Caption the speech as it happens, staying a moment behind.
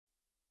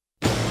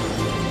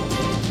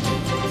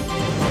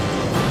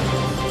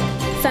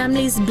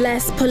Families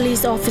bless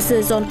police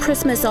officers on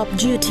Christmas op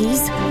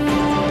duties.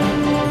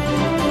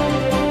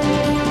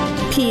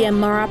 PM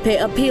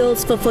Marape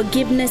appeals for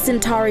forgiveness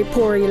in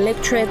Tari-Pori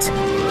electorate.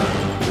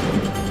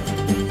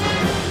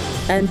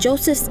 And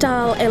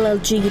Josephstaal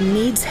LLG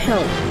needs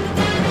help.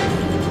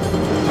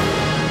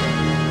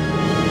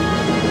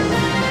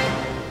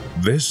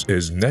 This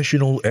is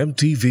National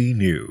EMTV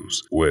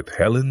News with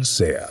Helen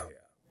Seah.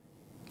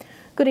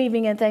 Good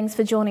evening and thanks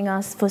for joining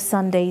us for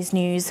Sunday's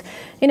news.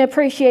 In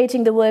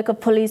appreciating the work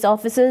of police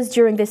officers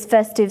during this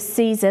festive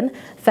season,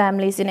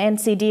 families in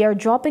NCD are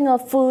dropping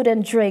off food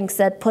and drinks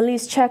at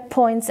police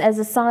checkpoints as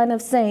a sign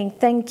of saying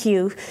thank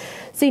you.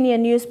 Senior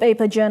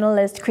newspaper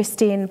journalist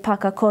Christine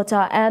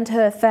Pakakota and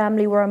her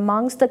family were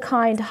amongst the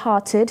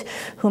kind-hearted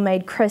who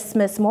made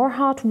Christmas more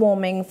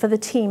heartwarming for the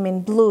team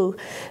in blue.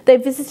 They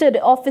visited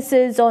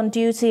officers on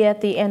duty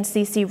at the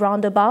NCC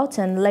roundabout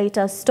and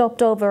later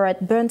stopped over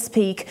at Burns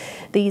Peak.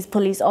 These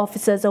police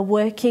officers are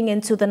working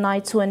into the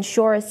night to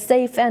ensure a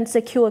safe and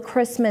secure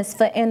Christmas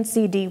for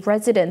NCD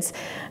residents.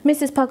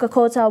 Mrs.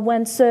 Pakakota,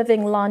 when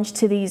serving lunch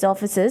to these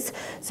officers,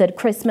 said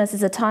Christmas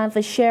is a time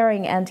for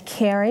sharing and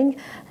caring,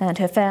 and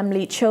her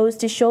family chose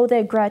to show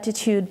their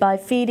gratitude by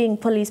feeding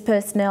police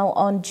personnel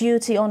on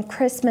duty on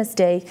Christmas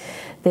Day.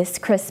 This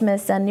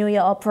Christmas and New Year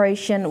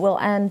operation will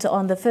end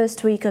on the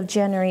first week of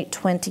January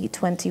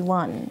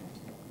 2021.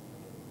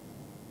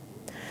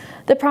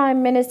 The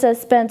Prime Minister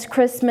spent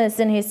Christmas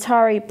in his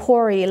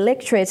Tari-Pori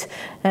electorate,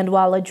 and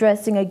while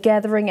addressing a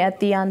gathering at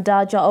the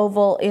Andaja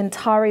Oval in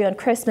Tari on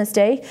Christmas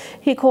Day,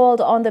 he called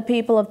on the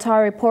people of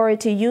Tari-Pori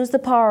to use the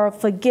power of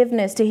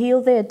forgiveness to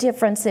heal their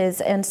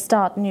differences and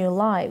start new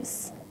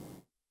lives.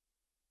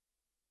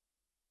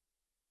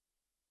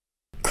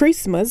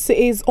 Christmas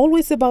is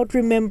always about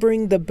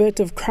remembering the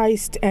birth of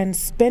Christ and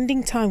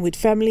spending time with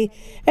family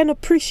and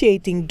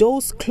appreciating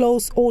those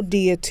close or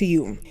dear to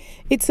you.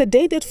 It's a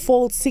day that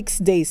falls 6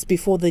 days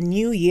before the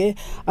new year,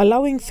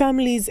 allowing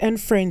families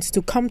and friends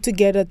to come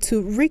together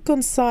to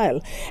reconcile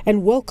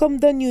and welcome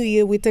the new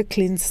year with a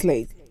clean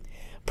slate.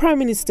 Prime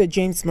Minister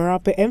James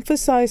Marape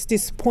emphasized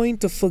this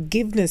point of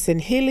forgiveness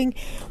and healing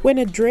when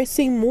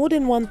addressing more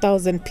than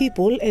 1,000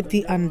 people at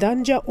the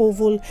Andaja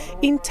Oval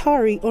in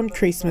Tari on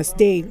Christmas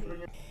Day.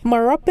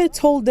 Marape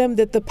told them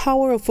that the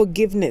power of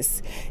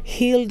forgiveness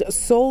healed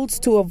souls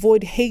to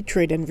avoid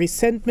hatred and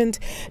resentment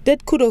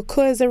that could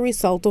occur as a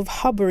result of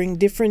harboring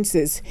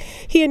differences.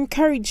 He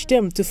encouraged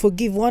them to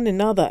forgive one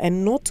another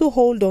and not to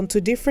hold on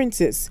to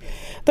differences.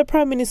 The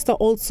Prime Minister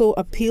also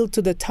appealed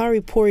to the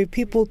Tari-Pori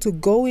people to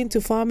go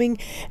into farming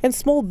and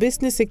small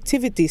business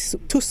activities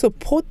to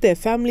support their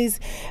families,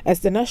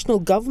 as the national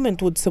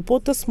government would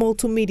support the small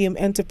to medium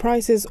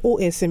enterprises or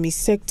SME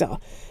sector.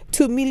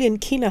 2 million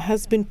kina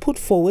has been put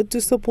forward to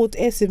support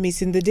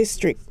SMEs in the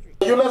district.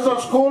 You less of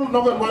school,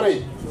 no one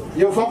worry.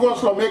 You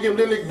focus on making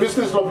daily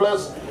business of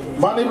less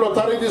money in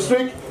Tari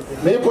district.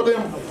 May put him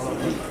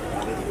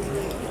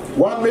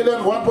 1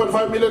 million,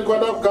 1.5 million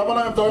quantap.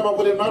 Governor, I'm talking about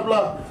putting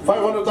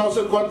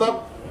 500,000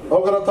 quantap.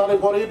 Ogara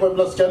Tari-Pori,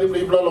 plus carry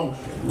people long.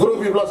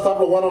 Group people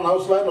stablo one on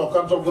house line or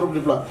council group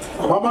people.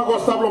 Mama go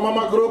stablo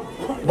mama group,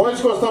 boys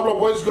go stablo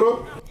boys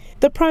group.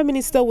 The Prime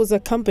Minister was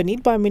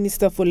accompanied by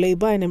Minister for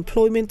Labour and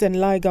Employment and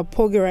Laiga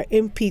Pogera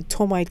MP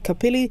Tomait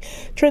Kapili,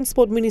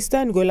 Transport Minister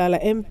and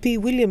Golala MP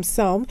William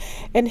Saum,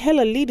 and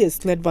Hela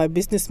leaders led by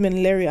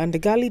businessmen Larry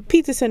Andagali,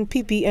 Peterson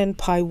PP and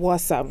Pai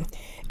Wasa.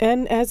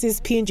 And as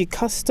is PNG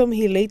custom,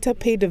 he later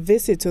paid a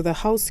visit to the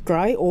house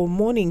cry or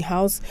mourning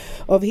house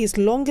of his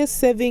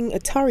longest-serving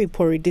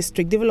Tari-Pori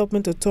District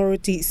Development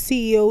Authority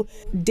CEO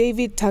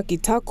David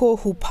Takitako,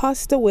 who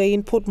passed away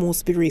in Port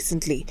Moresby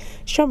recently.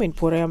 Shamin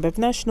Porayambeb,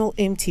 National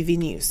EMTV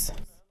News.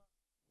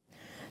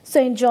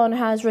 St. John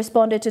has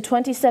responded to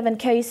 27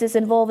 cases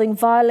involving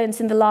violence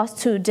in the last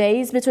 2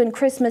 days between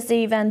Christmas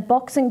Eve and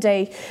Boxing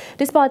Day.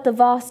 Despite the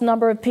vast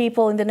number of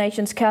people in the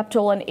nation's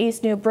capital and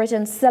East New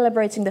Britain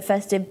celebrating the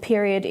festive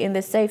period in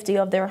the safety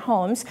of their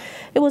homes,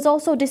 it was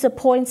also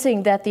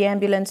disappointing that the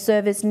ambulance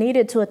service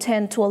needed to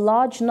attend to a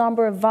large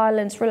number of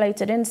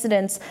violence-related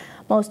incidents,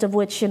 most of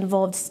which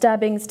involved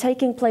stabbings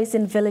taking place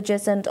in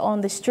villages and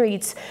on the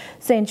streets.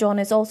 St. John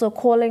is also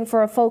calling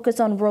for a focus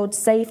on road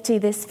safety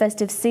this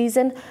festive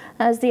season,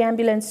 as the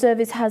ambulance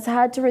service has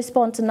had to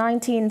respond to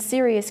 19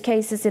 serious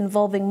cases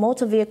involving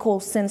motor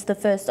vehicles since the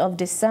 1st of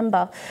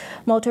December.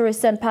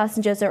 Motorists and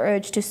passengers are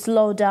urged to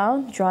slow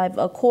down, drive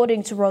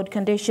according to road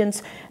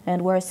conditions,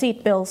 and wear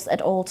seatbelts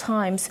at all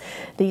times.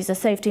 These are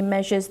safety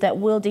measures that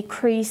will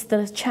decrease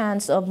the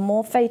chance of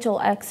more fatal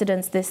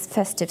accidents this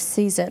festive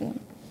season.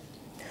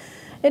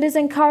 It is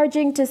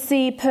encouraging to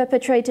see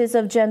perpetrators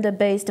of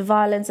gender-based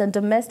violence and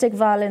domestic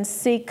violence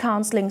seek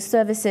counselling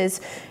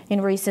services.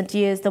 In recent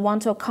years, the One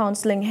Talk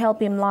Counselling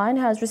Help Him line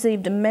has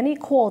received many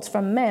calls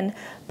from men,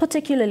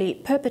 particularly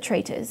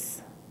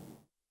perpetrators.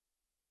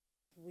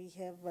 We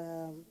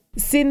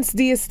Since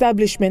the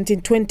establishment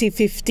in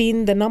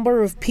 2015, the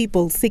number of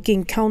people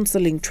seeking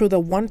counseling through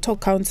the One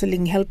Talk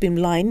Counseling Helping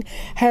Line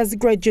has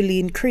gradually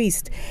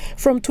increased.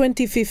 From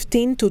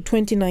 2015 to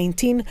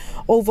 2019,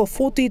 over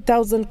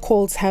 40,000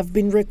 calls have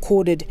been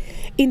recorded.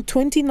 In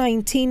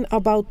 2019,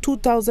 about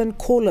 2,000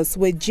 callers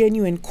were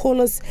genuine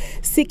callers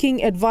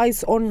seeking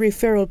advice on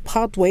referral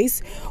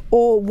pathways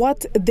or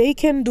what they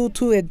can do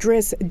to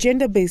address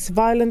gender-based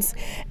violence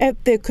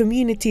at their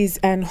communities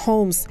and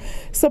homes.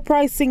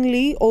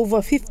 Surprisingly, over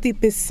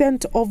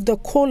 50% of the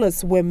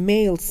callers were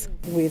males.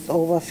 With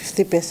over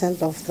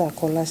 50% of the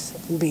callers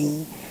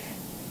being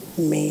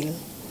male.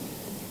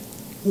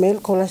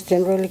 Male callers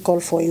generally call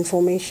for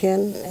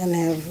information and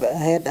have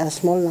had a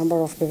small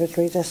number of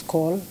perpetrators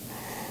call.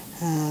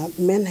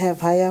 Men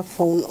have higher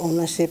phone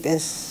ownership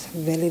as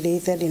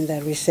validated in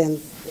the recent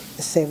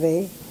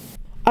survey.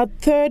 A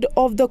third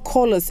of the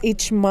callers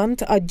each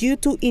month are due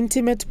to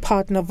intimate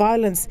partner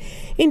violence,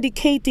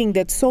 indicating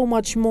that so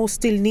much more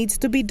still needs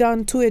to be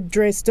done to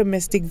address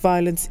domestic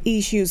violence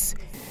issues.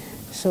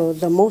 So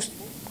the most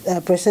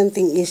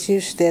presenting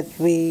issues that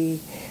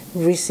we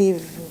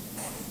receive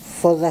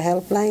for the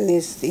helpline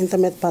is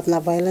intimate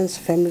partner violence,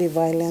 family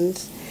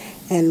violence,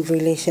 and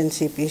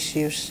relationship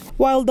issues.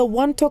 While the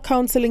One Talk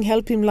Counseling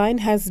Helping Line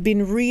has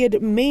been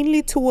reared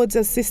mainly towards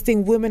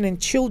assisting women and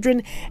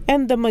children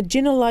and the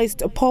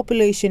marginalized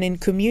population in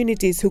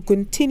communities who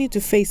continue to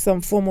face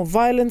some form of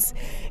violence,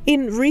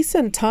 in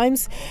recent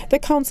times, the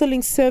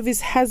counseling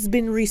service has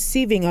been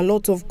receiving a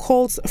lot of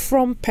calls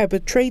from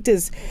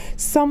perpetrators,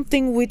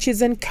 something which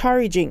is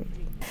encouraging.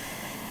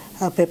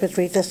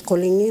 Perpetrators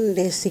calling in,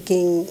 they're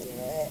seeking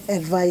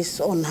advice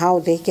on how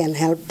they can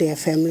help their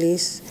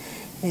families.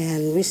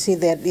 And we see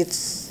that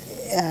it's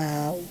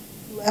a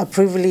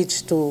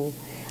privilege to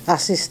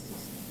assist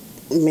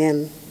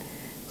men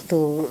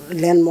to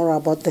learn more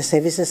about the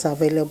services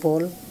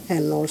available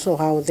and also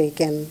how they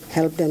can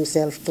help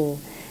themselves to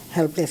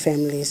help their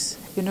families.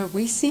 You know,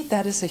 we see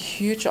that as a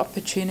huge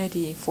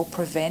opportunity for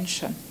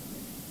prevention.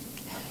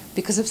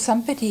 Because if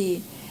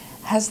somebody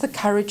has the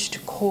courage to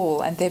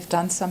call and they've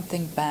done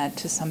something bad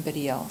to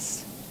somebody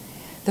else,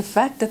 the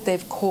fact that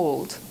they've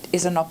called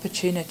is an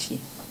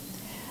opportunity.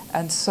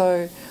 And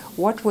so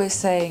what we're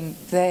saying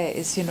there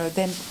is, you know,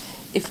 then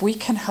if we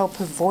can help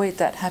avoid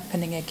that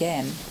happening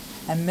again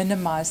and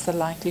minimize the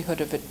likelihood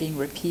of it being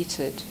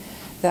repeated,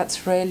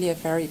 that's really a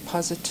very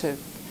positive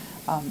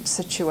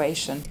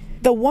situation.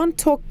 The One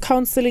Talk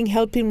Counseling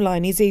Helping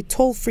Line is a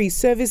toll-free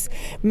service,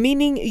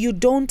 meaning you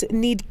don't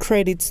need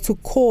credits to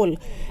call,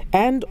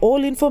 and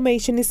all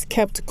information is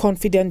kept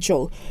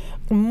confidential.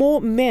 More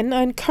men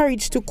are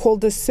encouraged to call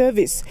the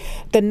service.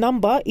 The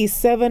number is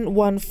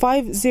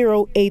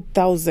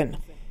 71508000.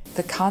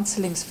 The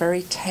counseling is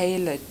very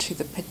tailored to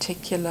the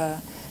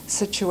particular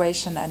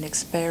situation and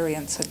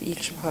experience of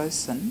each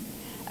person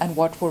and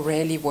what will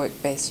really work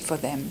best for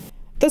them.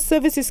 The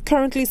service is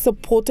currently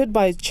supported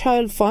by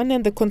Child Fund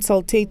and the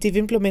Consultative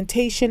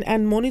Implementation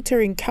and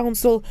Monitoring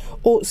Council,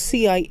 or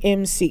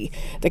CIMC.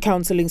 The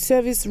counseling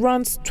service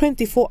runs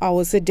 24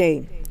 hours a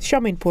day.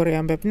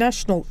 Tari-Pori,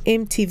 National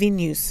EMTV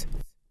News.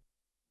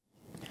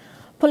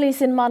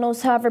 Police in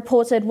Manus have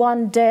reported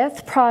one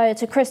death prior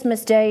to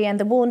Christmas Day and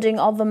the wounding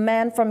of a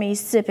man from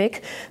East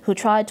Sepik who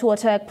tried to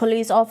attack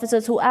police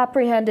officers who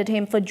apprehended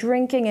him for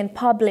drinking in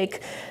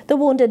public. The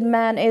wounded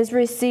man is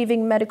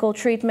receiving medical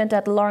treatment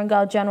at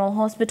Lorengau General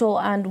Hospital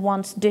and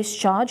once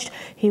discharged,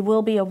 he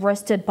will be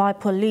arrested by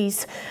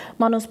police.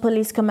 Manus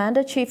Police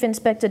Commander Chief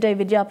Inspector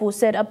David Yapu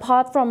said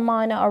apart from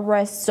minor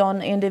arrests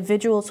on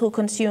individuals who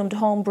consumed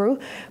homebrew,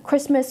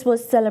 Christmas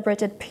was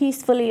celebrated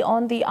peacefully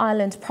on the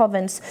island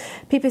province.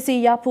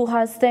 PPC Yapu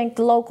has thanked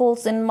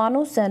locals in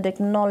Manus and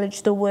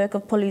acknowledged the work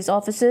of police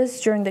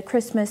officers during the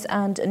Christmas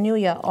and New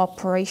Year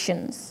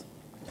operations.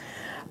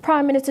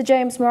 Prime Minister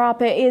James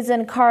Marape is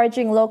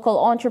encouraging local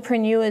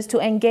entrepreneurs to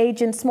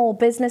engage in small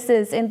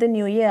businesses in the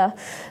new year.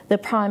 The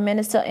Prime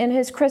Minister, in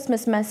his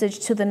Christmas message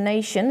to the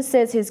nation,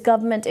 says his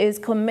government is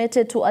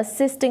committed to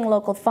assisting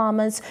local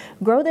farmers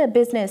grow their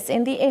business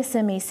in the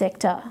SME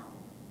sector.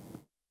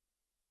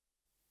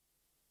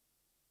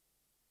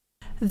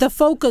 The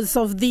focus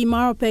of the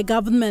Marape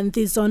government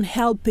is on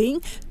helping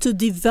to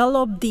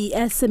develop the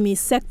SME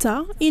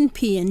sector in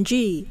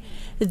PNG.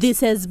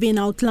 This has been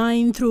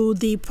outlined through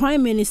the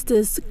Prime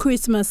Minister's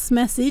Christmas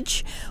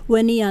message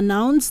when he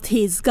announced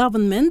his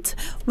government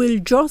will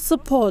draw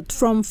support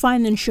from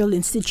financial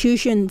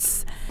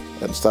institutions.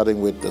 And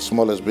starting with the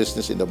smallest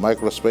business in the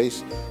micro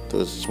space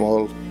to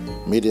small,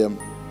 medium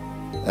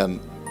and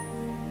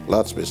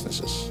large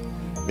businesses.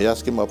 We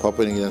ask him about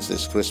happening against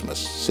this Christmas.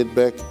 Sit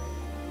back.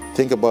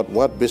 Think about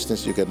what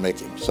business you can make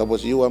him.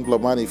 Suppose you employ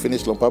money,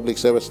 finish long public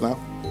service now.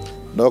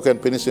 No can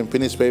finish him,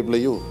 finish pay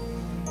you.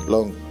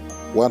 Long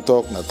one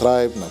talk, na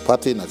tribe, na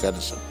party, na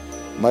cancer.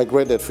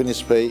 Migrate that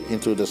finished pay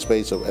into the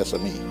space of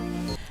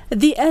SME.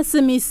 The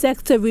SME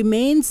sector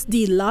remains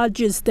the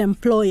largest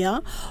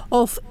employer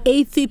of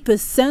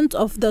 80%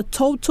 of the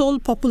total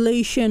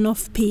population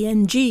of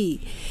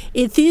PNG.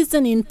 It is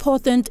an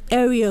important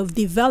area of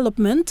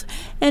development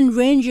and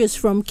ranges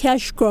from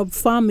cash crop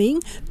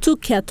farming to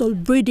cattle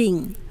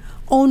breeding.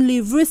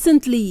 Only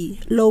recently,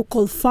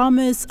 local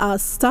farmers are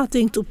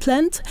starting to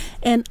plant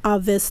and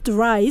harvest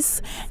rice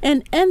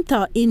and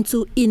enter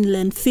into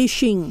inland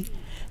fishing.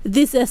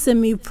 These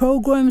SME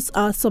programs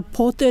are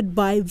supported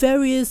by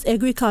various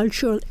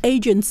agricultural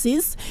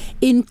agencies,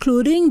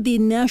 including the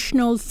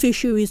National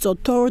Fisheries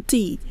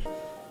Authority.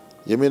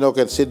 You mean no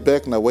can sit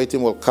back now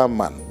waiting will come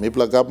man.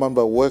 Mipla government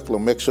but work will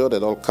make sure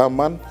that all come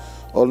man,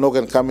 all no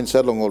can come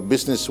inside long all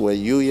business where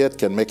you yet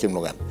can make him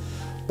logan.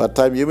 But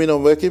time you mean no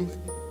work him,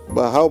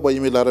 but how about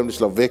you mean let him this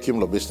vacuum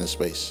lo business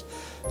space.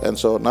 And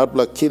so not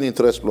black keen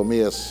interest for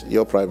me as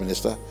your Prime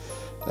Minister.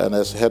 And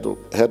as head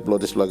of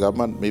this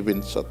government, maybe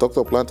talk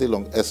to plenty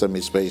long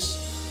SME space.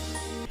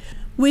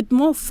 With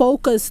more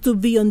focus to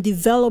be on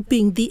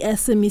developing the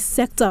SME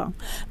sector,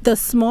 the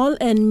Small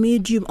and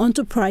Medium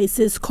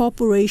Enterprises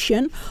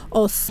Corporation,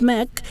 or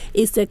SMEC,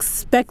 is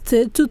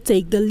expected to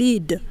take the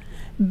lead,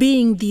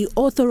 being the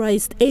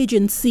authorized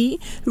agency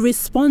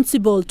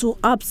responsible to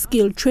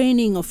upskill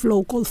training of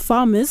local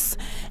farmers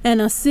and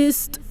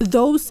assist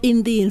those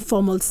in the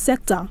informal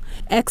sector,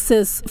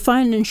 access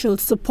financial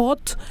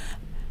support.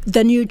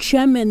 The new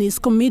chairman is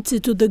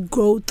committed to the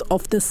growth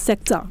of the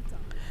sector.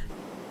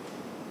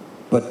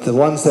 But the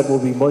ones that will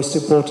be most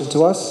important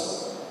to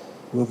us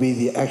will be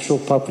the actual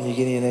Papua New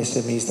Guinean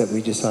SMEs that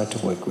we decide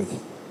to work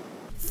with.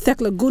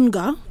 Thekla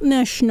Gunga,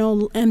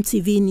 National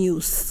EMTV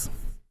News.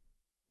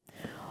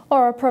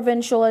 Our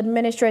Provincial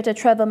Administrator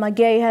Trevor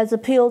Magay has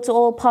appealed to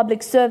all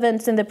public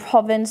servants in the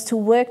province to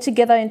work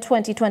together in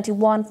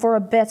 2021 for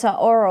a better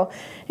Oro.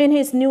 In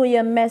his New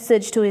Year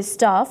message to his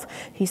staff,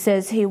 he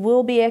says he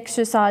will be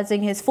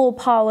exercising his full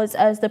powers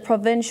as the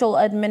Provincial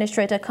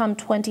Administrator come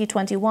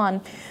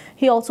 2021.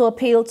 He also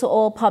appealed to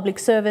all public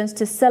servants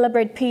to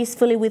celebrate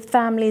peacefully with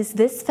families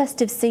this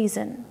festive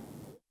season.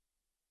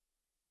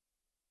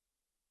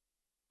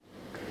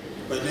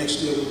 By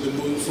next year, we'll be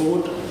moving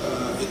forward.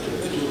 It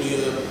will be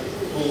a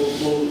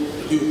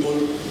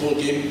ball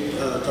game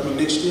coming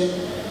next year.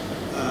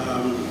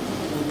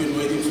 We've been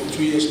waiting for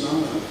 3 years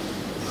now.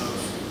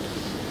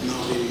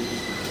 Now been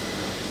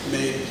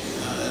made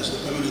as the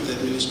permanent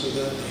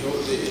administrator.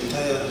 The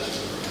entire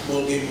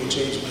ball game will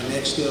change by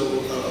next year. I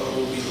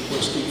will be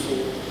requesting for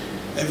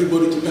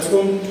everybody to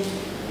perform.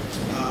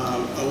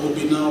 I will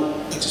be now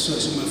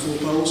exercising my full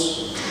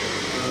powers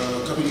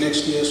coming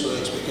next year, so I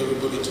expect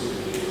everybody to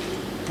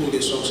pull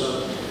their socks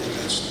up and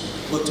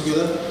let's work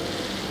together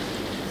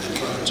and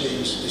try and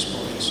change this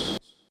province.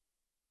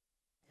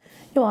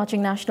 You're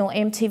watching National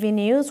EMTV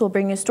News. We'll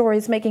bring you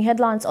stories making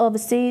headlines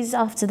overseas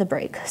after the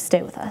break.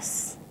 Stay with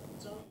us.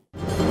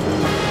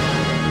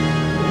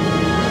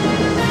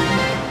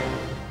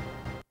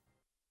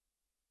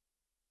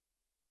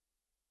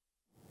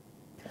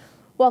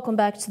 Welcome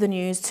back to the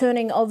news.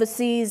 Turning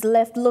overseas,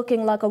 left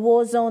looking like a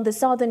war zone, the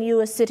southern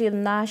U.S. city of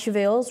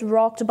Nashville,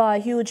 rocked by a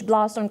huge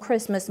blast on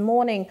Christmas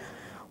morning.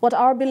 What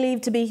are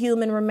believed to be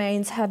human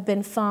remains have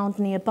been found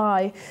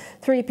nearby.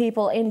 3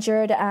 people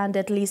injured and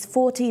at least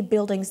 40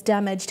 buildings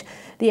damaged.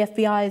 The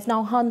FBI is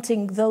now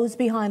hunting those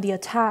behind the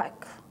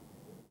attack.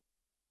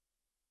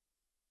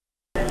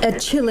 A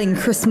chilling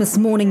Christmas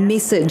morning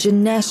message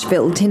in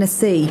Nashville,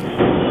 Tennessee.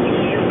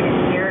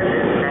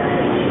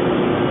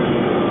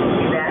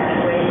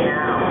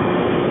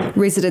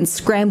 Residents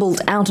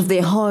scrambled out of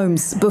their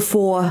homes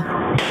before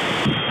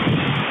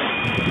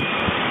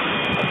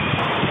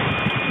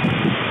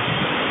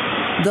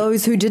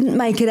those who didn't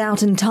make it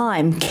out in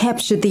time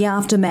captured the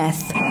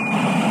aftermath.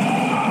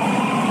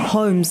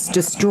 Homes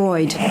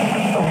destroyed.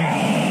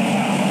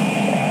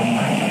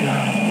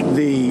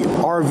 The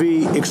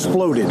RV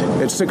exploded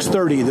at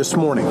 6:30 this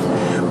morning.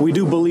 We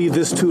do believe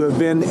this to have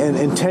been an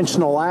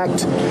intentional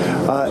act.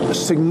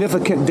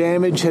 Significant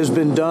damage has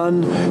been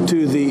done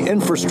to the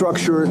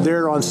infrastructure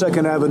there on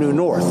 2nd Avenue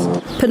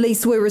North.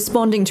 Police were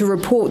responding to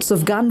reports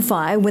of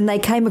gunfire when they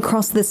came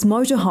across this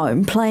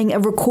motorhome playing a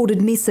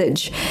recorded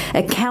message,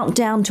 a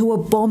countdown to a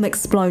bomb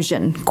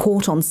explosion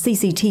caught on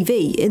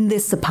CCTV in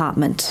this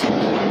apartment.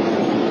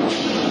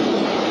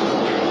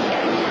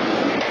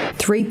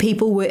 3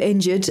 people were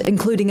injured,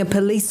 including a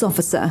police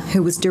officer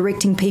who was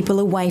directing people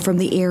away from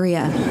the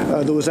area.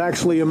 There was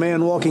actually a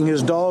man walking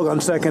his dog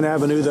on 2nd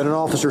Avenue that an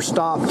officer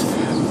stopped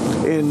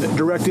and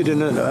directed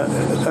in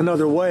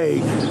another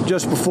way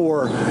just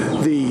before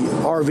the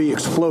RV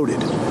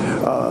exploded.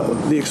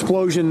 The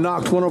explosion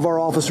knocked one of our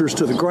officers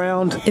to the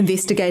ground.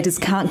 Investigators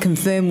can't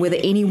confirm whether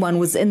anyone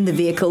was in the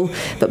vehicle,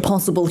 but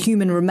possible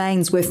human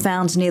remains were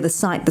found near the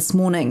site this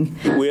morning.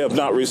 We have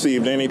not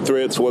received any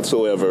threats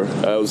whatsoever.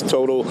 It was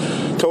total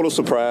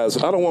surprise.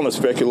 I don't want to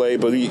speculate,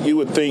 but you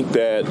would think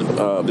that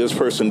this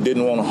person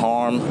didn't want to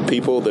harm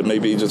people, that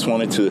maybe just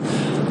wanted to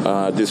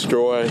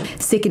destroy.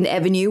 2nd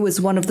Avenue was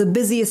one of the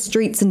busiest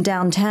streets in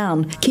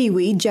downtown.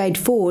 Kiwi Jade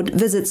Ford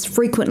visits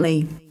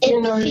frequently.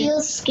 It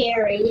feels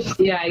scary.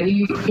 Yeah,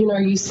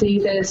 you see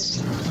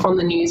this on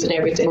the news and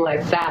everything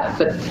like that,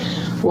 but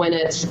when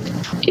it's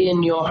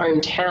in your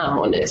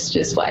hometown, it's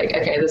just like,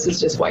 okay, this is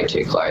just way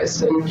too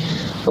close. And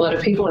a lot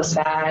of people are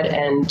sad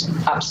and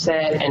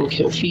upset and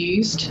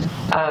confused,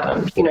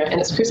 and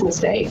it's Christmas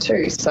Day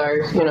too,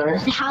 so,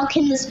 How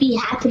can this be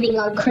happening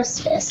on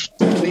Christmas?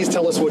 Please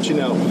tell us what you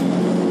know.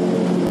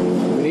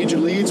 We need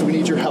your leads, we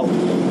need your help.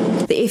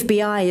 The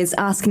FBI is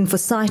asking for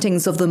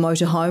sightings of the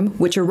motorhome,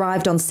 which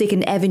arrived on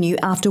 2nd Avenue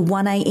after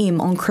 1 a.m.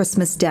 on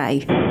Christmas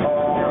Day.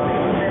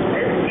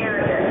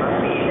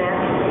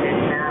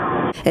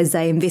 As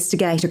they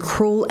investigate a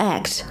cruel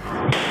act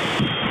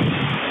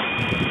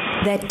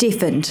that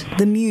deafened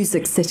the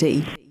Music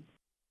City.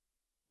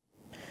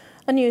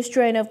 A new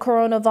strain of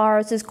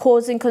coronavirus is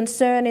causing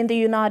concern in the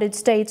United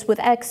States, with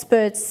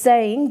experts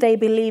saying they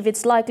believe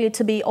it's likely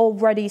to be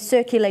already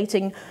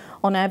circulating.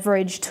 On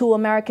average, 2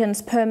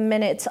 Americans per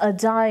minute are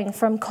dying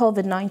from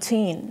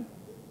COVID-19.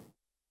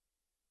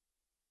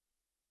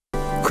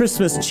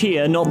 Christmas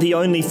cheer not the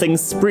only thing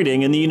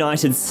spreading in the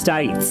United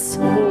States.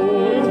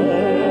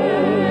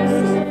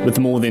 With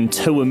more than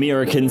 2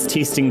 Americans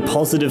testing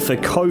positive for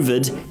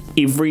COVID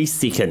every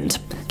second.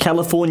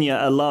 California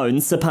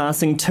alone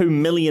surpassing 2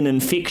 million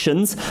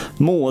infections,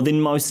 more than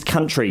most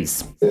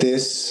countries.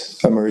 This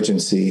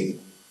emergency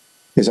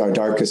is our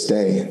darkest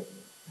day.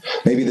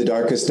 Maybe the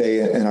darkest day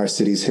in our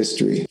city's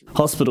history.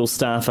 Hospital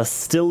staff are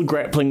still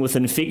grappling with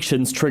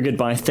infections triggered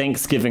by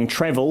Thanksgiving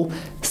travel,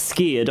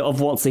 scared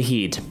of what's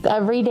ahead.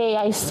 Every day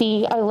I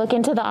look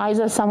into the eyes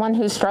of someone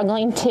who's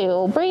struggling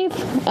to breathe,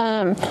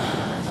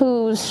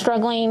 who's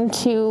struggling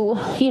to,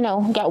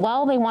 get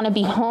well. They want to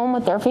be home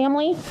with their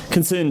family.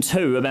 Concerned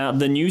too about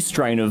the new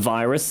strain of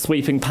virus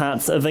sweeping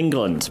parts of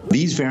England.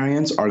 These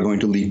variants are going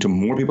to lead to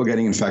more people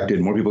getting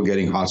infected, more people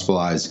getting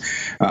hospitalized,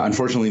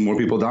 unfortunately more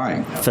people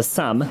dying. For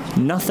some,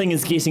 nothing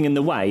is getting in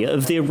the way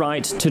of their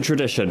right to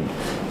tradition.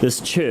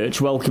 This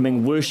church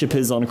welcoming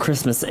worshippers on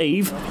Christmas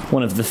Eve,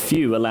 one of the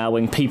few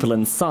allowing people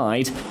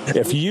inside.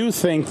 If you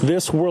think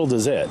this world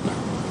is it,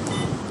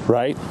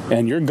 right,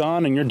 and you're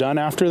gone and you're done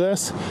after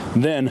this,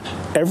 then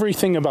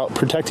everything about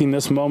protecting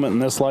this moment in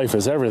this life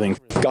is everything.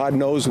 God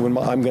knows when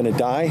I'm going to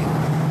die,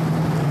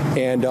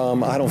 and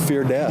I don't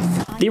fear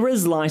death. There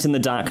is light in the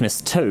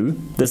darkness too.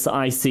 This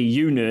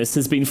ICU nurse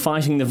has been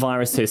fighting the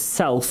virus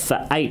herself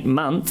for 8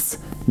 months.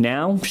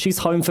 Now she's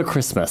home for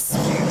Christmas.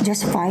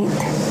 Just fight,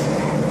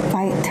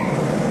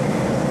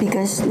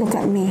 because look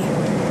at me.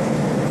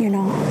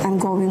 I'm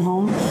going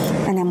home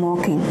and I'm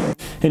walking.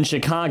 In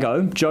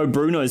Chicago, Joe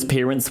Bruno's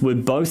parents were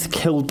both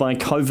killed by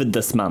COVID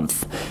this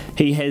month.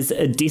 He has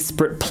a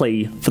desperate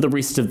plea for the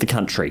rest of the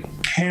country.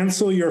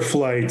 Cancel your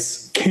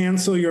flights,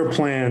 cancel your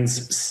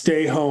plans,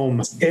 stay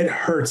home. It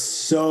hurts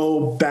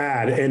so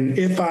bad. And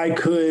if I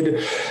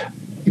could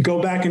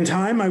go back in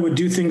time, I would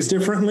do things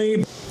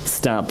differently.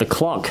 Start the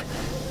clock.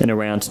 In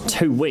around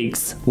 2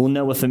 weeks, we'll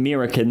know if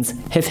Americans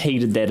have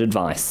heeded that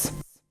advice.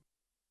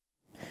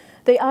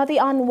 They are the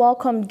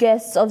unwelcome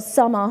guests of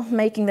summer,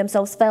 making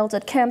themselves felt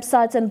at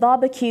campsites and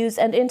barbecues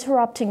and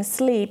interrupting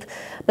sleep.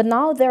 But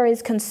now there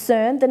is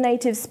concern the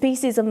native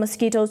species of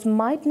mosquitoes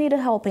might need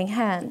a helping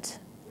hand.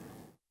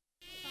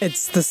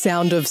 It's the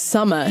sound of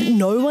summer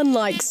no one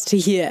likes to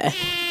hear.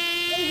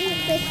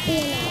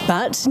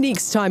 But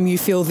next time you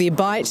feel their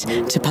bite,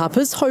 Te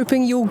Papa's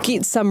hoping you'll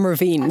get some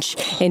revenge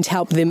and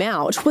help them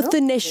out with the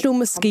National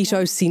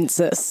Mosquito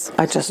Census.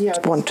 I just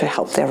want to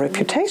help their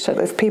reputation.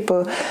 If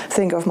people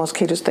think of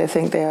mosquitoes, they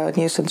think they are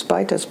nuisance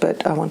biters,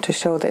 but I want to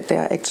show that they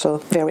are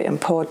actually very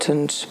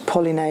important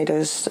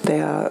pollinators.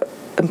 They are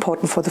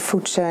important for the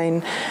food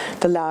chain.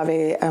 The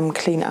larvae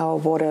clean our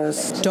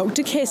waters.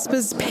 Dr.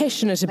 Casper's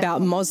passionate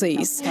about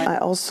mozzies. I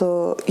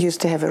also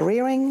used to have a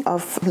rearing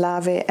of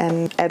larvae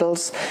and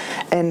adults,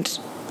 and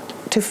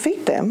to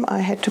feed them, I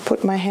had to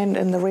put my hand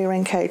in the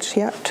rearing cage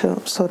here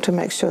to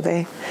make sure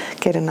they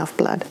get enough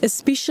blood.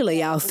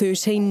 Especially our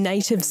 13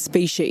 native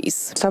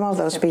species. Some of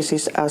those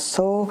species are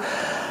so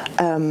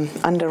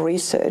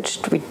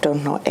under-researched, we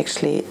don't know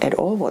actually at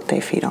all what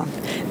they feed on.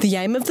 The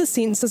aim of the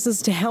census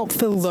is to help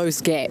fill those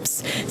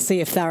gaps,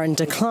 see if they're in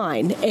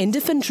decline and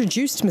if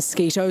introduced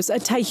mosquitoes are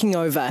taking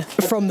over.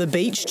 From the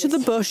beach to the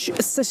bush,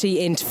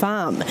 city and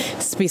farm,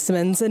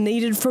 specimens are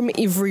needed from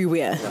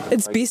everywhere.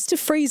 It's best to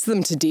freeze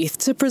them to death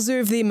to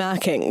preserve their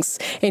markings,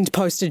 and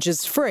postage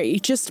is free,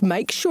 just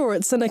make sure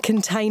it's in a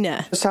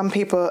container. Some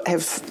people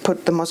have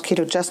put the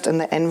mosquito just in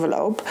the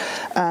envelope,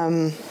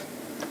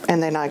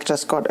 and then I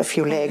just got a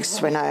few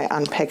legs when I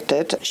unpacked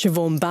it.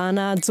 Siobhan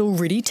Barnard's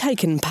already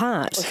taken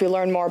part. If we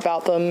learn more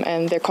about them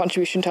and their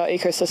contribution to our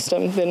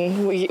ecosystem,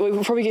 then we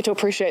probably get to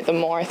appreciate them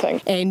more, I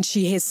think. And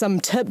she has some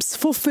tips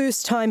for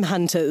first-time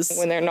hunters.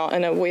 When they're not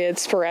in a weird,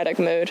 sporadic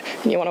mood,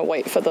 and you want to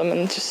wait for them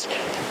and just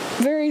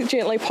very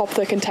gently pop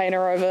the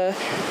container over,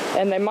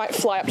 and they might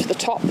fly up to the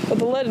top of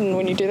the lid, and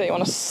when you do that, you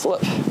want to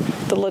slip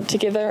the lid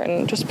together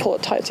and just pull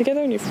it tight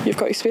together, and you've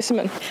got your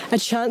specimen. A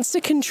chance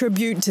to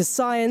contribute to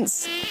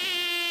science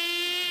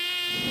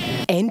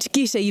and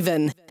get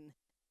even.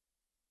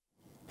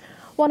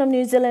 One of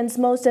New Zealand's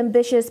most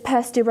ambitious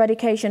pest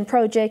eradication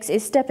projects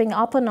is stepping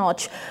up a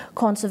notch.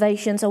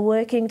 Conservations are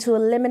working to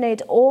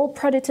eliminate all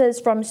predators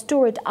from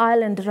Stewart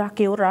Island,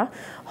 Rakiura,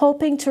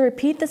 hoping to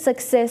repeat the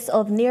success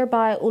of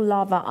nearby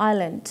Ulava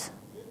Island.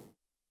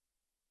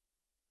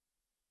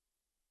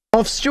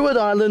 Off Stewart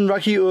Island,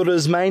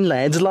 Rakiura's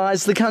mainland,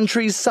 lies the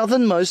country's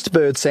southernmost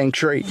bird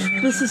sanctuary.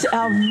 This is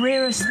our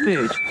rarest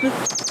bird.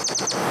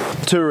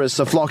 Tourists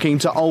are flocking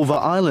to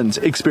Ulva Island,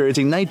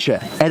 experiencing nature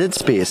at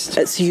its best.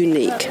 It's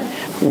unique.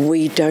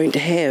 We don't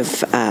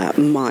have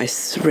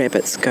mice,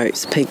 rabbits,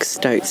 goats, pigs,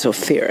 stoats or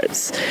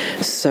ferrets.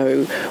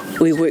 So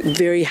we work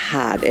very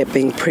hard at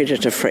being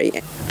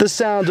predator-free. The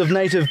sound of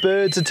native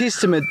birds a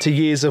testament to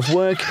years of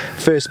work,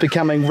 first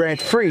becoming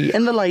rat-free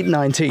in the late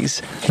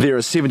 90s. There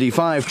are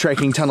 75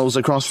 tracking tunnels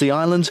across the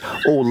island,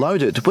 all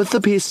loaded with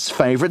the pest's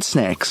favourite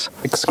snacks.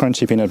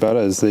 Crunchy peanut butter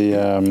is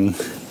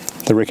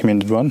the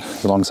recommended one,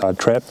 alongside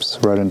traps,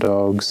 rodent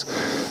dogs,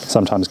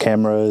 sometimes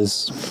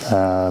cameras,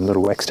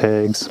 little wax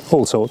tags,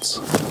 all sorts.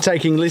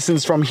 Taking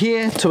lessons from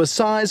here to a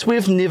size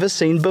we've never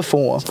seen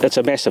before. It's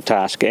a massive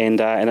task,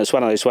 and it's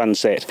one of those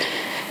ones that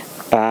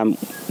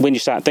when you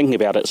start thinking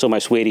about it, it's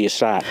almost where do you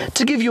start?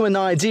 To give you an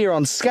idea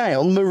on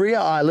scale, Maria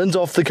Island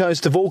off the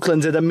coast of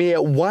Auckland at a mere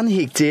 1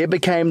 hectare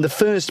became the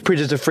first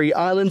predator-free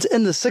island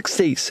in the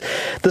 60s.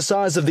 The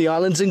size of the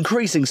island's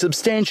increasing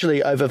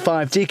substantially over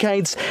 5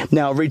 decades,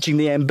 now reaching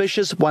the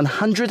ambitious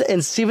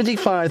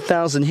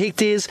 175,000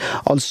 hectares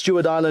on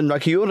Stewart Island,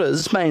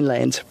 Rakiura's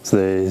mainland.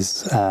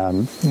 There's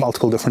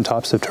multiple different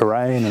types of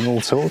terrain and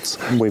all sorts.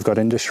 We've got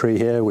industry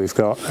here, we've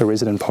got a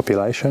resident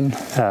population,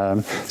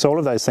 so all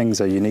of those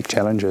things are unique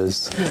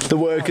challenges. The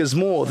work is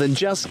more than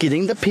just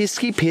getting the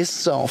pesky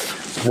pests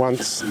off.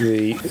 Once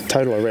the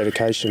total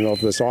eradication of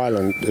this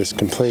island is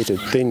completed,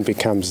 then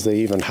becomes the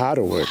even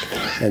harder work,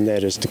 and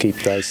that is to keep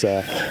those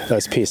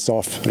pests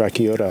off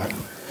Rakiura.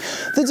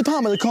 The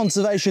Department of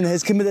Conservation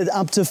has committed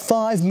up to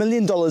 $5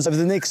 million over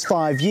the next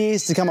 5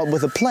 years to come up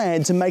with a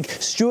plan to make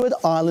Stewart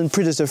Island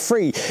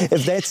predator-free.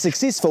 If that's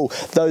successful,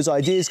 those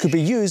ideas could be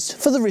used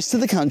for the rest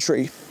of the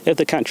country. If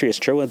the country is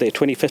true with their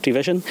 2050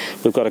 vision,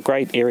 we've got a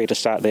great area to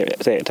start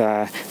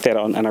that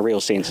on in a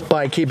real sense.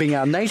 By keeping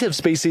our native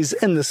species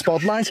in the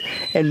spotlight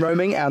and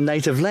roaming our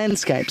native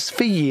landscapes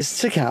for years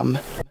to come.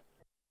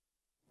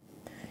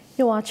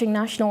 You're watching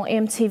National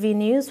EMTV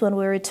News. When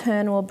we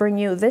return, we'll bring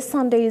you this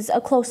Sunday's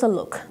A Closer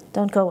Look.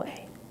 Don't go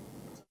away.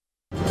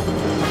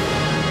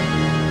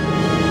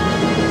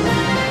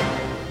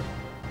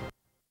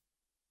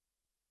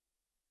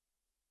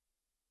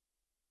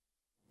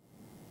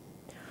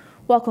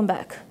 Welcome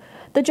back.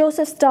 The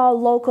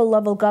Josephstaal local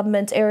level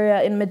government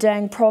area in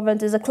Madang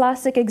province is a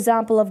classic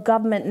example of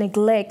government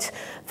neglect.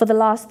 For the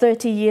last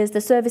 30 years, the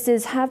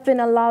services have been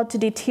allowed to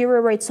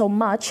deteriorate so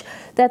much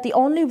that the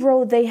only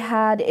road they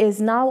had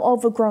is now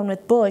overgrown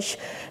with bush.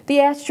 The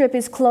airstrip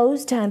is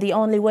closed and the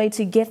only way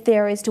to get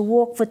there is to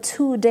walk for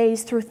 2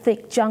 days through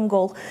thick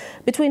jungle.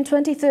 Between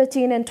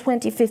 2013 and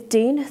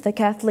 2015, the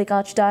Catholic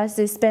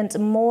Archdiocese spent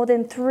more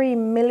than $3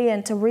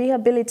 million to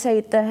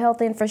rehabilitate the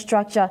health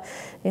infrastructure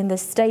in the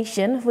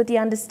station, with the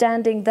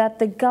understanding that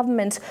the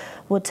government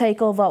would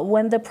take over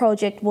when the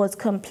project was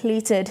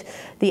completed.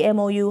 The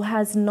MOU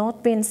has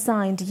not been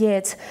signed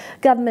yet.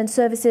 Government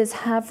services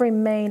have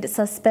remained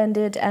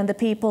suspended and the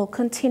people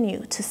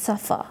continue to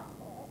suffer.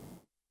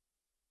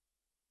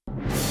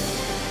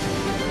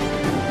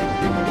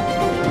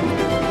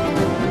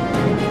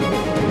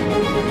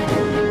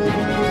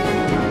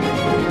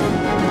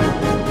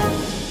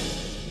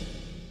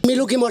 Me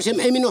looking more some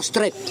Emino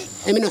Strait.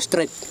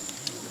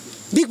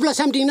 Big plus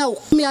something now.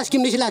 Me ask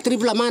him this la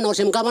triple man or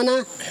some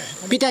governor,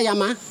 Peter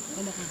Yama,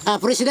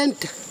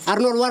 President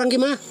Arnold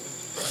Warangima,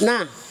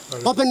 na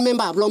open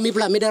member blow me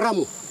bla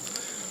midaramu.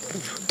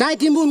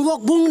 Tightimbun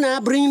walk bung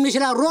na bring him this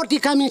la roti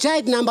come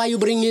inside number you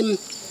bring him.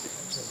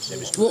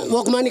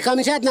 Walk money come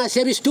inside na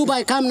service 2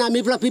 by come na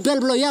me bla people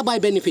blow ya by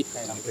benefit.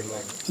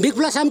 Big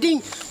plus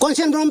something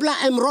concern from bla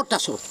em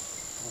rotaso.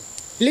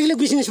 Little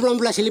business from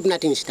bla slip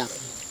nothing stop.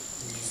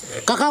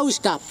 Kakao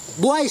stop,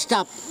 buai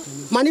stop,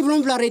 money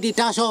belum bla ready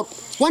taso,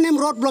 one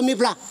road belum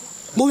ibla,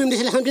 moving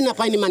this something na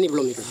find money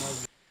belum ibla.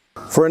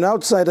 For an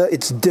outsider,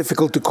 it's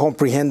difficult to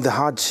comprehend the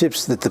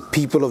hardships that the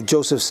people of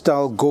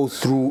Josephstaal go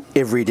through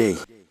every day.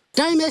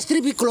 Time has to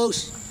be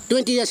close,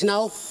 20 years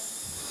now.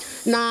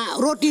 Na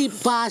roti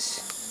pass,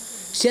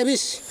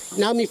 service,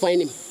 now me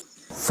find him.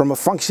 From a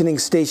functioning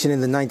station in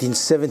the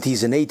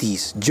 1970s and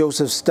 80s,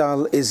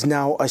 Josephstaal is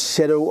now a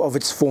shadow of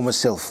its former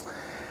self.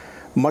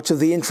 Much of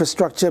the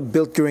infrastructure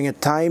built during a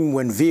time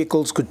when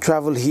vehicles could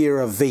travel here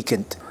are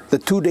vacant. The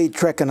 2-day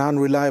trek and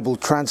unreliable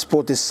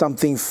transport is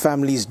something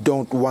families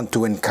don't want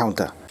to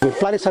encounter. We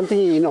planted something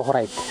in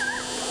Ohrid.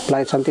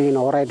 Planted something in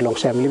Ohrid long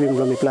time. Living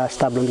long place,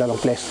 stable long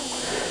place.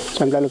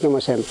 So I'm looking at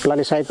myself.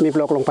 Planted side me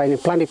block long pine.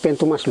 Planted pen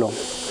too much long.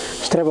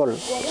 Stravel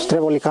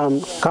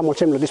come on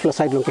same. This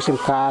side long kisim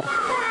car.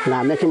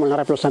 Na make him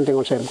on something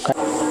on same.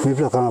 Me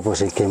block come up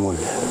with a camel.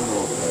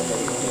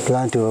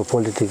 Plan to a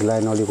political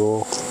line only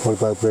go.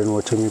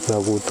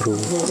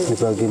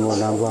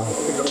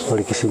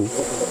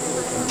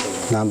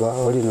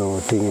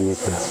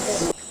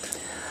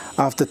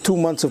 After 2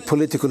 months of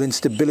political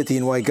instability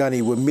in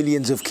Waigani, where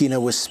millions of kina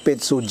were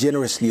spent so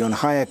generously on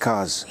hire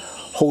cars,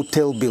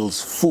 hotel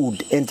bills,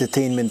 food,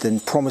 entertainment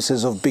and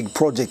promises of big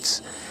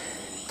projects,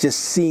 just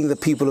seeing the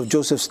people of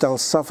Josephstaal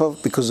suffer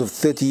because of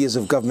 30 years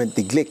of government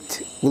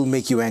neglect will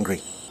make you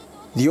angry.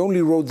 The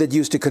only road that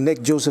used to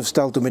connect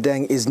Josephstaal to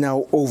Madang is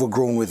now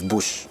overgrown with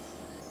bush.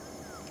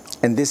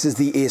 And this is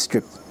the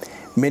airstrip.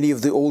 Many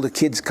of the older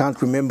kids can't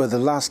remember the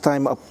last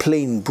time a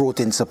plane brought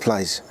in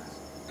supplies.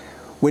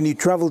 When you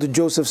travel to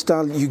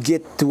Josephstaal, you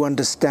get to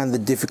understand the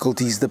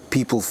difficulties the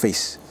people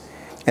face.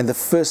 And the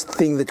first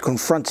thing that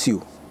confronts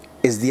you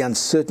is the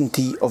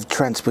uncertainty of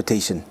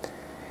transportation.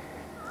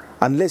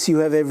 Unless you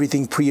have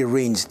everything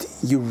pre-arranged,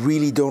 you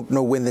really don't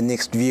know when the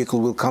next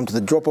vehicle will come to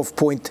the drop-off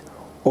point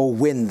or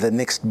when the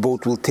next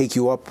boat will take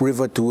you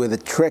upriver to where the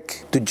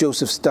trek to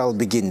Josephstaal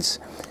begins.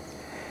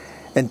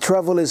 And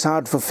travel is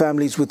hard for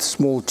families with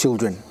small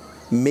children.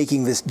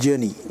 Making this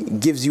journey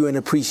gives you an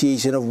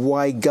appreciation of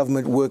why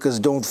government workers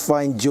don't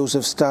find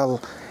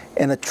Josephstaal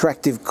an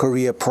attractive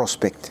career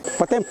prospect.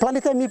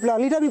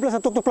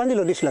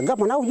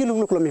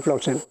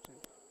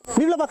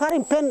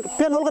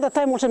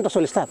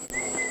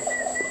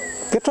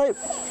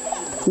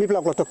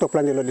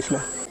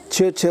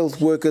 Church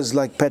health workers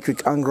like Patrick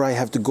Angrai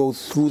have to go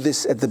through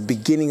this at the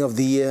beginning of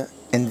the year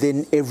and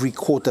then every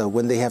quarter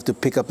when they have to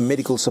pick up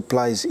medical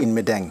supplies in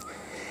Madang.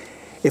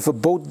 If a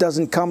boat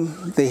doesn't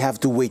come, they have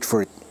to wait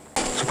for it.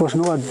 Suppose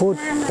no boat,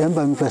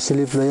 emba mi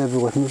slip laya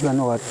because mi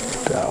no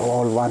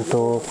all one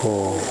talk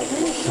or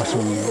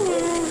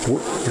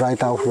right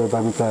house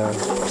where mi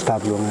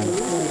stop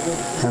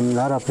longan.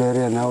 Lara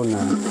player now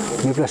na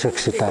mi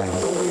sexy time.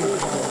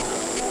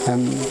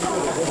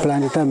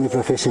 Planeta mi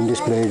facing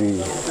display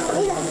vi.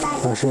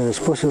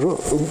 Suppose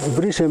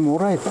breeze mo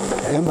right,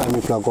 emba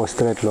mi go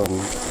straight long.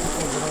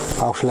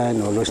 House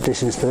line or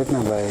station straight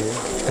na by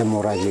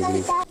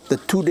hemorrhagically. The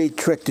 2-day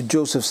trek to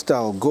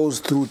Josephstaal goes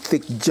through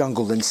thick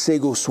jungle and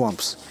sago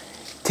swamps.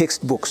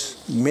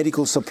 Textbooks,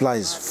 medical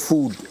supplies,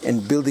 food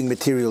and building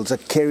materials are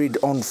carried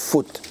on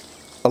foot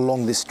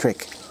along this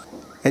trek.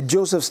 At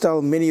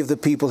Josephstaal, many of the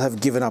people have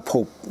given up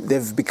hope.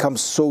 They've become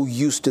so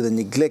used to the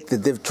neglect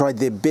that they've tried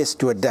their best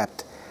to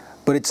adapt.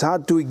 But it's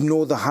hard to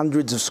ignore the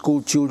hundreds of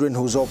school children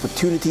whose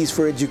opportunities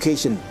for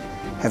education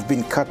have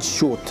been cut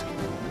short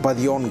by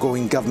the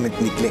ongoing government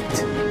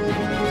neglect.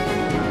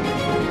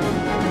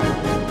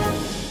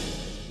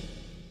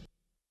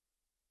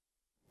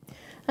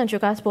 And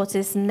Chukai Sports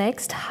is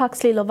next.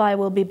 Huxley Lovai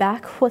will be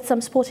back with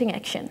some sporting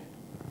action.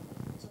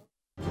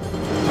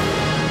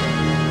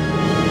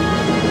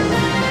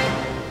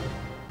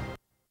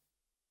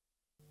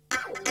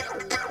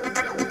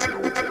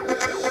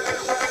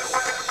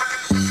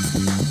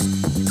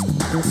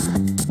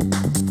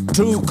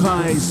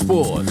 Chukai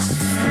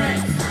Sports.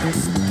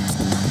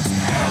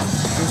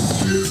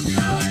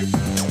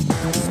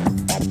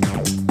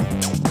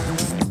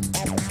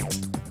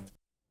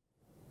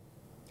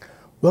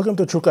 Welcome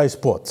to Chukai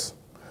Sports.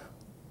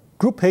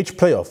 Group H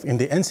playoff in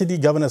the NCD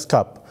Governors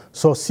Cup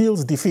saw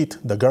Seals defeat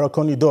the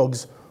Garakoni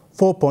Dogs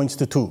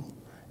 4-2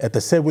 at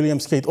the Sir William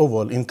Skate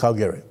Oval in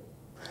Calgary.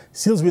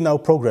 Seals will now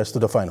progress to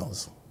the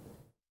finals.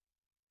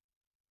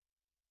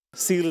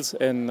 Seals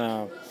and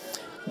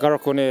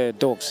Garakoni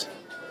Dogs,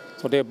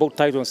 so they're both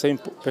tied on the same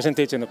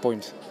percentage in the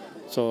points.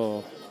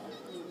 So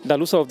the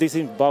loser of this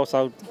team bows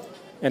out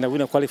and the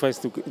winner qualifies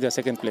to the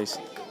second place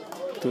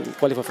to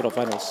qualify for the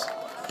finals.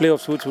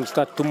 Playoffs which will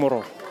start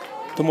tomorrow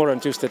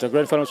and Tuesday. The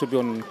grand finals will be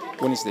on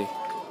Wednesday.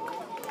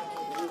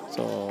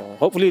 So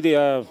hopefully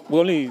we're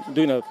only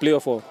doing a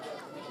playoff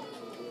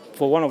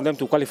for one of them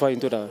to qualify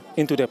into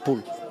their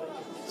pool.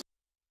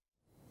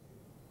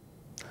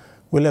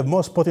 We'll have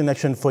more sporting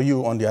action for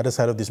you on the other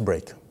side of this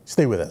break.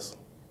 Stay with us.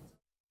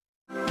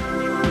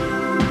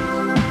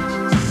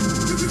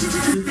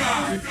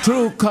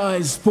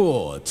 Chukai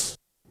Sports.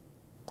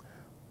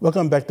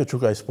 Welcome back to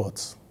Chukai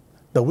Sports.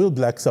 The Wheel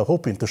Blacks are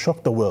hoping to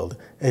shock the world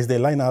as they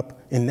line up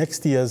in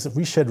next year's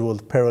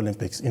rescheduled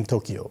Paralympics in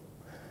Tokyo.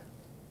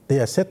 They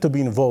are set to be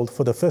involved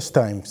for the first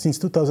time since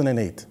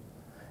 2008,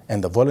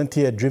 and the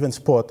volunteer-driven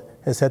sport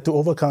has had to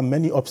overcome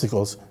many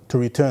obstacles to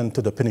return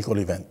to the pinnacle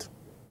event.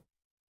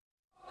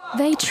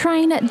 They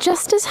train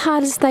just as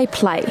hard as they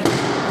play.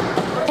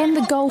 And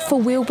the goal for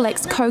Wheel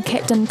Blacks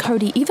co-captain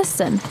Cody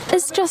Everson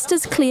is just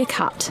as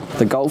clear-cut.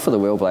 The goal for the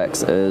Wheel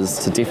Blacks is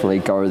to definitely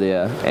go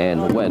there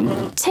and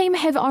win. Team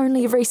have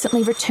only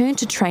recently returned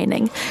to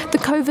training, the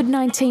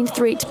COVID-19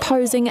 threat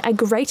posing a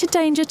greater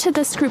danger to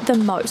this group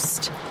than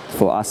most.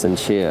 For us in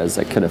cheers,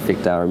 it could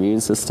affect our immune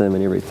system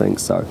and everything,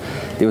 so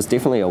there was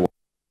definitely a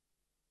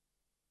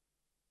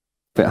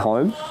at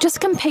home. Just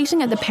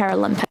competing at the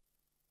Paralympics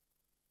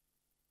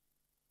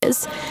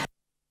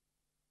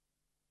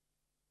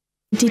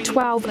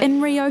 2012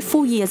 in Rio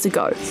 4 years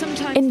ago.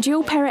 And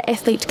dual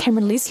para-athlete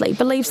Cameron Leslie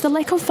believes the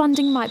lack of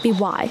funding might be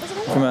why.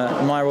 From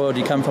my world,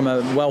 you come from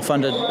a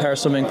well-funded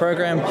para-swimming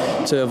program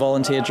to a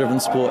volunteer-driven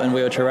sport in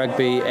wheelchair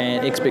rugby,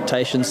 and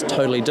expectations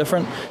totally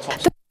different.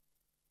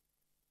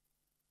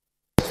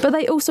 But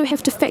they also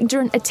have to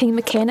factor in a team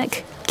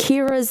mechanic,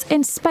 carers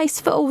and space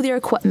for all their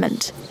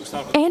equipment.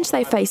 And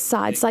they face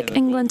sides like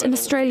England and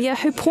Australia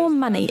who pour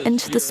money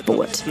into the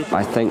sport.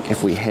 I think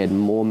if we had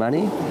more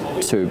money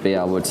to be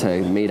able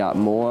to meet up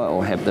more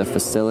or have the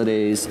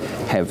facilities,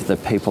 have the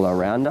people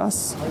around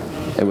us,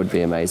 it would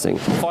be amazing.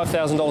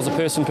 $5,000 a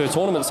person per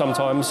tournament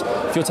sometimes.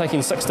 If you're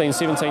taking 16,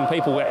 17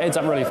 people, it adds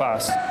up really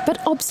fast. But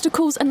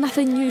obstacles are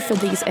nothing new for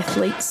these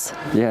athletes.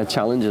 Yeah,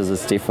 challenges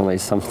is definitely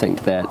something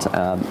that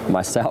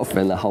myself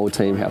and the whole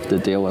team have to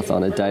deal with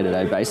on a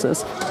day-to-day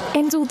basis.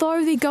 And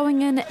although they're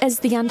going in as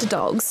the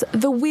underdogs,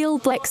 the Wheel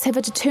Blacks have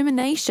a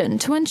determination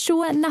to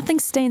ensure nothing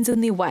stands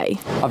in their way.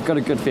 I've got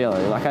a good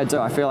feeling, like I do.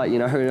 I feel like, you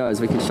know, who knows,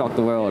 we can shock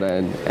the world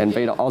and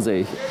beat an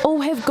Aussie.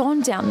 All have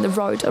gone down the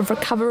road of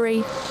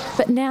recovery,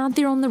 but now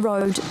they're on the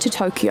road to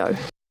Tokyo.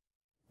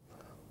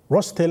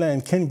 Ross Taylor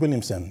and Kane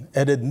Williamson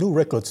added new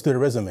records to their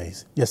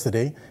resumes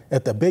yesterday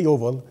at the Bay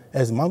Oval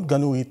as Mount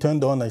Ganui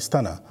turned on a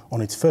stunner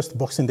on its first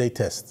Boxing Day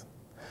test.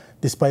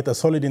 Despite a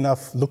solid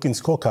enough looking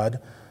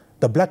scorecard,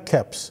 the Black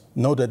Caps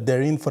know that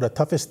they're in for the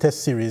toughest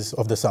test series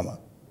of the summer.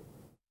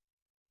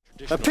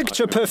 A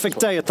picture-perfect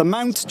day at the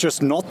Mount,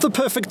 just not the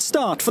perfect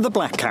start for the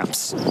Black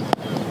Caps.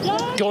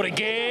 Got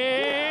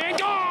again!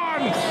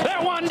 Gone!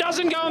 That one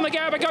doesn't go on the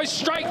gap, it goes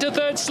straight to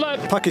third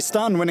slip.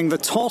 Pakistan winning the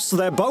toss,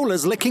 their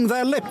bowlers licking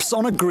their lips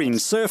on a green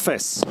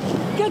surface.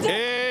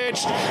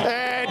 Edged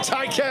and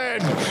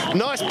taken.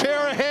 Nice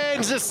pair of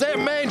hands, it's that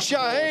man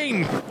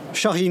Shaheen.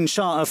 Shaheen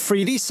Shah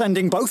Afridi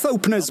sending both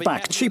openers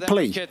back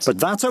cheaply, but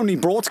that only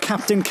brought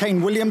captain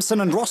Kane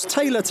Williamson and Ross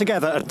Taylor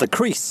together at the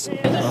crease.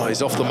 Oh,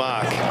 he's off the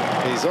mark.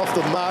 He's off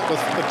the mark with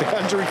the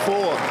boundary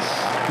four.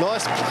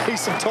 Nice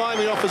piece of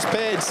timing off his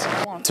pads.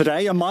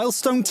 Today, a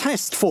milestone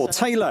test for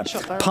Taylor.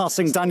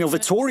 Passing Daniel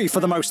Vittori for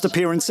the most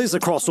appearances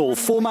across all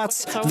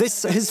formats,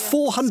 this his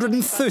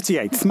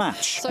 438th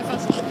match.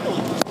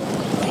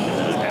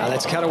 Now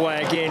let's cut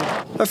away again.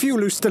 A few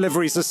loose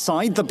deliveries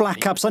aside, the Black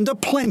Caps under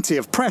plenty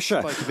of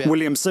pressure.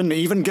 Williamson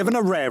even given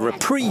a rare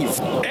reprieve.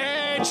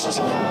 Edged.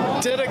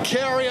 Did a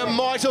carrier,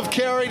 might have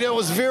carried, it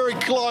was very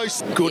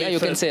close. Good effort. You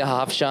can see a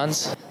half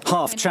chance.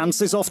 Half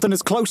chance is often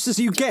as close as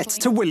you get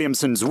to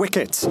Williamson's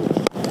wicket.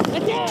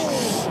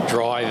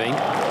 Driving.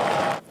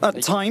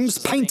 At times,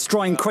 paint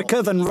drying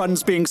quicker than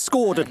runs being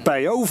scored at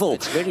Bay Oval.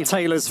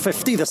 Taylor's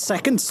 50, the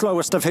second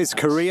slowest of his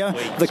career.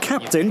 The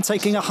captain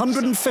taking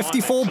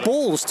 154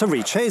 balls to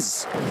reach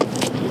his.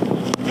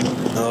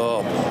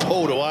 Oh,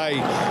 pulled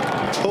away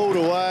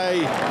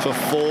for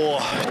four.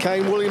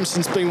 Kane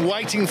Williamson's been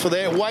waiting for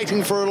that,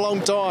 waiting for a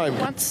long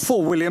time.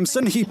 For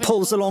Williamson, he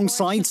pulls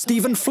alongside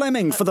Stephen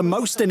Fleming for the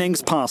most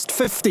innings past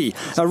 50,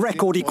 a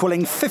record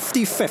equalling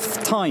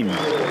 55th time.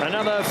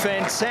 Another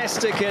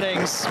fantastic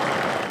innings.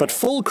 But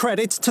full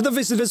credit to the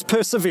visitors'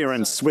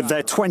 perseverance, with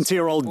their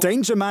 20-year-old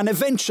danger man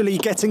eventually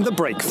getting the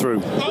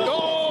breakthrough.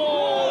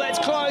 Oh, that's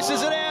close,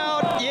 is it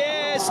out?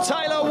 Yes,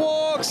 Taylor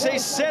walks, he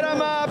set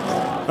him up.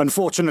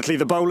 Unfortunately,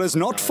 the bowlers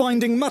not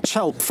finding much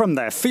help from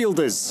their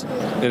fielders.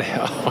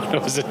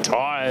 It was a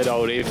tired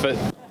old effort.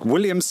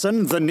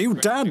 Williamson, the new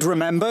dad,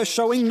 remember,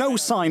 showing no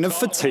sign of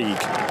fatigue.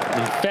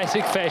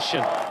 Emphatic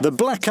fashion. The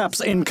Black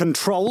Caps in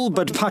control,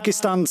 but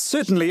Pakistan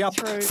certainly up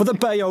for the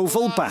Bay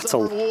Oval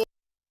battle.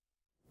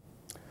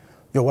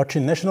 You're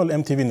watching National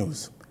EMTV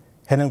News.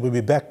 Helen will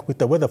be back with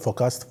the weather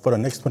forecast for the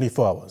next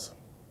 24 hours.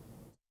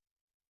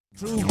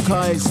 True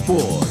Kai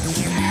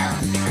Sports.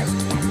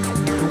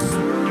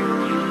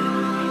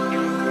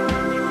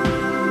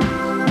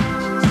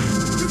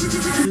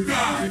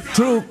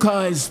 True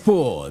Kai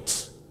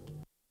Sports.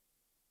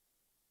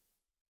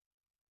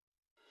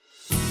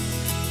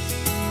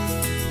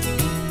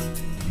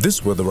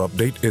 This weather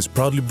update is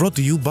proudly brought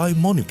to you by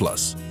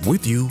MoniPlus,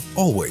 with you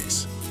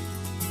always.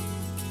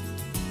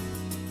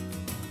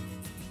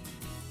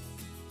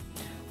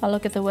 A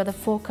look at the weather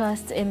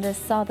forecast in the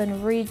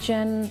southern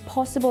region.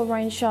 Possible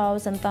rain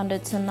showers and thunder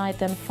tonight,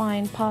 then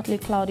fine, partly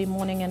cloudy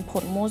morning in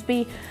Port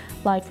Moresby.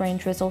 Light rain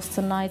drizzles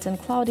tonight and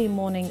cloudy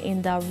morning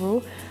in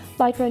Daru.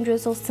 Light rain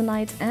drizzles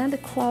tonight and a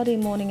cloudy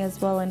morning as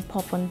well in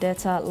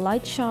Popondetta.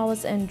 Light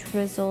showers and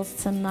drizzles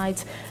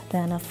tonight,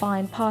 then a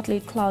fine, partly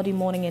cloudy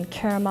morning in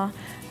Kerma.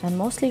 And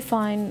mostly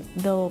fine,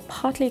 though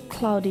partly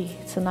cloudy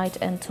tonight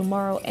and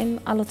tomorrow in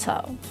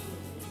Alotau.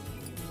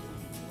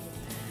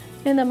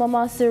 In the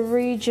Mamasa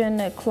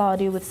region,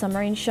 cloudy with some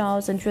rain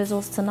showers and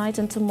drizzles tonight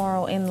and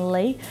tomorrow in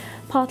Leh.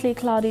 Partly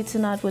cloudy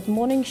tonight with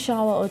morning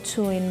shower or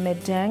two in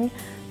Medang.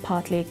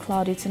 Partly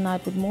cloudy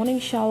tonight with morning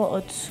shower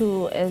or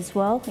two as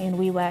well in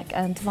Wewak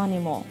and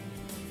Vanimo.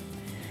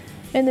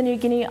 In the New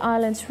Guinea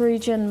Islands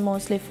region,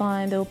 mostly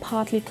fine, though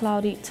partly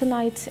cloudy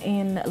tonight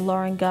in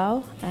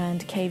Lorengau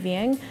and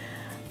KVN.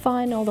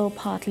 Fine, although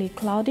partly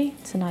cloudy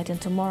tonight and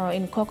tomorrow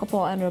in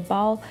Kokopo and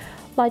Rabaul.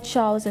 Light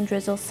showers and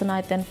drizzles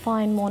tonight, then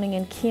fine morning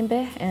in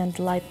Kimbe, and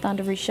light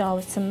thundery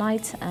showers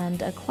tonight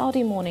and a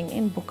cloudy morning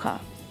in Buka.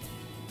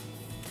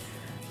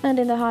 And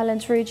in the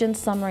Highlands region,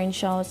 some rain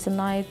showers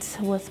tonight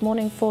with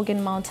morning fog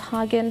in Mount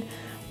Hagen,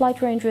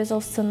 light rain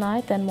drizzles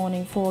tonight, then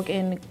morning fog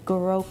in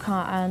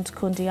Goroka and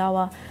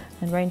Kundiawa,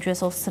 and rain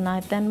drizzles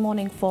tonight, then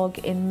morning fog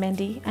in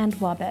Mendi and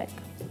Wabek.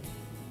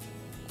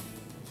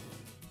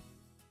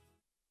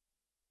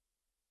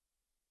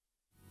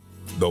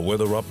 The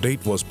weather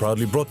update was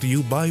proudly brought to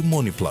you by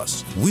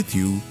MoniPlus, with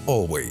you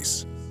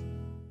always.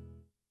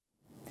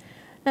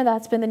 And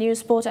that's been the news,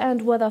 sport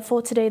and weather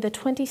for today, the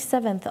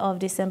 27th of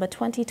December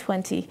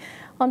 2020.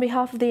 On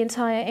behalf of the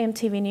entire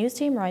EMTV news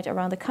team right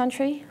around the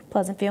country,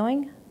 pleasant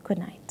viewing, good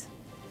night.